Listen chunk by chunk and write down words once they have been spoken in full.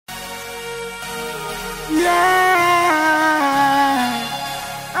Yeah.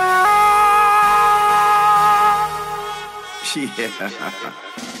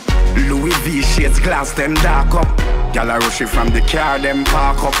 Louis V shades glass them dark up. Gyal a rush it from the car them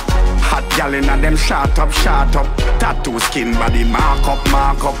park up. Hot gyal inna them shot up. Tattoo skin body mark up.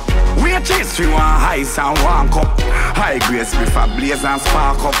 We a chase we want ice and one cup. High grades before blaze and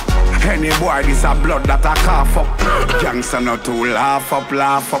spark up. Any boy this a blood that a cough up. Gangsta not to laugh up.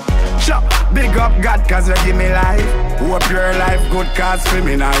 Chop, big up God cause you give me life. Hope your life good cause for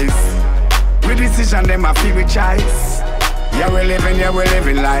me nice. We decision them a feel with choice. Yeah we living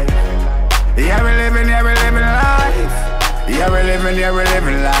life. Yeah we living life. Yeah we living life. Yeah we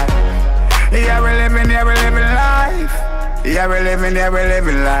living life. Yeah we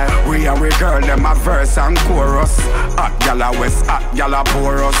living life. We and we girl them a verse and chorus. Hot gyal a west, hot gyal a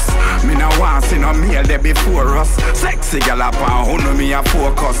porous. Me no want see no male there before us. Sexy gyal a pan, who know me a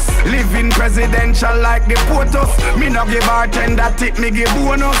focus. Living presidential like the POTUS. Me no give bartender tip, me give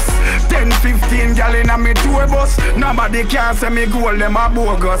bonus. 10-15 gyal inna me tour bus. Nobody can say me goal, them a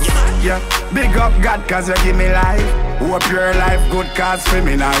bogus. Yeah, big up God cause you give me life. Hope your life good cause for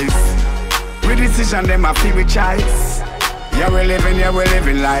me nice. We decision them a feel with choice. Yeah we living life. Yeah we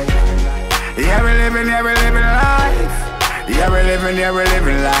living life. Yeah we living life. Yeah we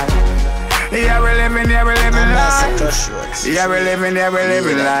living life. Yeah we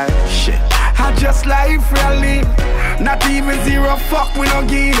living life. Shit, I just life really. Not even zero fuck we no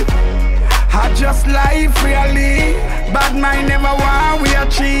give. I just life really. Bad mind never want we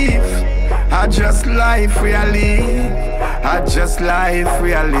achieve. I just life really. I just life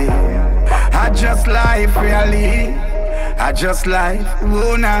really. I just life really. I just life,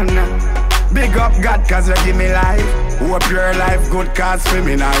 oh na na. Big up God cause you give me life. Hope your life good cause for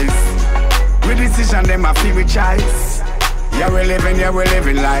me nice. We decision them a feel with choice. Yeah we living life. Yeah we living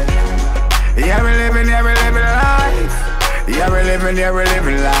life. Yeah we living life. Yeah we living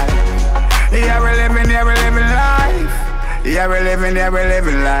life. Yeah we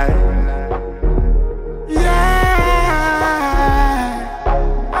living life. Yeah.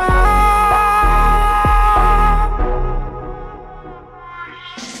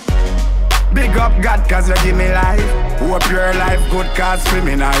 Big up God cause you give me life. Hope your life good cause for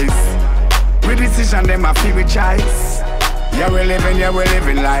me nice. We decision them a feel with choice. Yeah we living life. Yeah we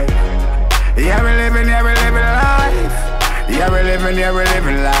living life. Yeah we living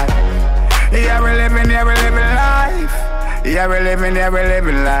life. Yeah we living life. Yeah we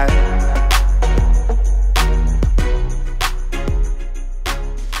living life.